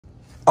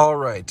All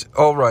right.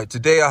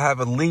 Today I have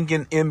a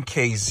Lincoln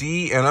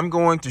MKZ, and I'm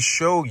going to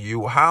show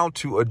you how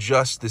to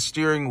adjust the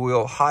steering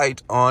wheel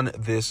height on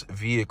this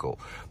vehicle.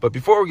 But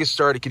before we get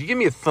started, could you give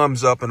me a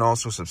thumbs up and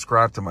also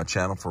subscribe to my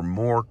channel for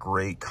more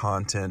great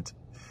content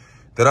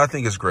that I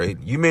think is great?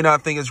 You may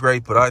not think it's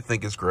great, but I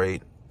think it's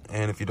great.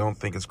 And if you don't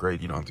think it's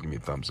great, you don't have to give me a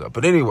thumbs up.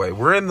 But anyway,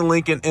 we're in the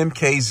Lincoln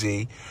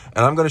MKZ,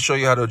 and I'm going to show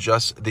you how to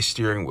adjust the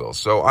steering wheel.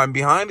 So I'm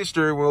behind the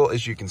steering wheel,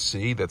 as you can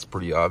see. That's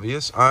pretty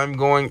obvious. I'm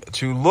going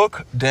to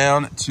look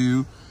down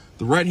to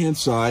the right-hand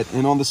side,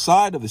 and on the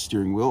side of the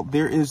steering wheel,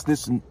 there is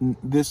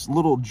this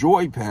little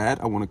joy pad,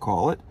 I want to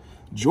call it,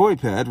 joy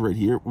pad right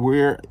here,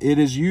 where it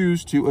is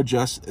used to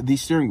adjust the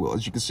steering wheel.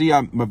 As you can see,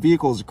 my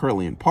vehicle is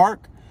currently in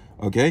park.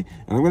 Okay,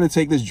 and I'm going to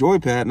take this joy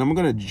pad and I'm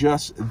going to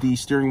adjust the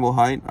steering wheel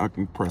height. I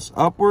can press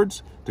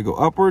upwards to go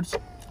upwards,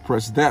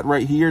 press that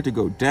right here to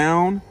go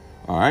down.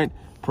 All right,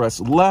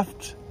 press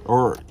left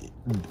or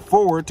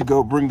forward to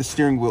go bring the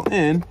steering wheel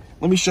in.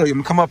 Let me show you. I'm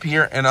going to come up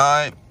here and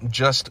I'm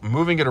just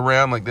moving it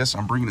around like this.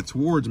 I'm bringing it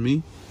towards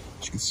me.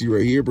 As you can see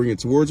right here, bring it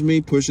towards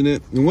me, pushing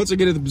it. And once I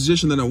get it the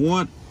position that I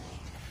want,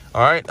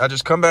 all right, I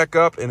just come back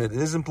up and it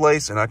is in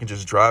place and I can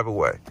just drive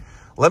away.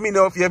 Let me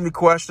know if you have any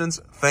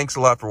questions. Thanks a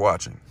lot for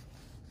watching.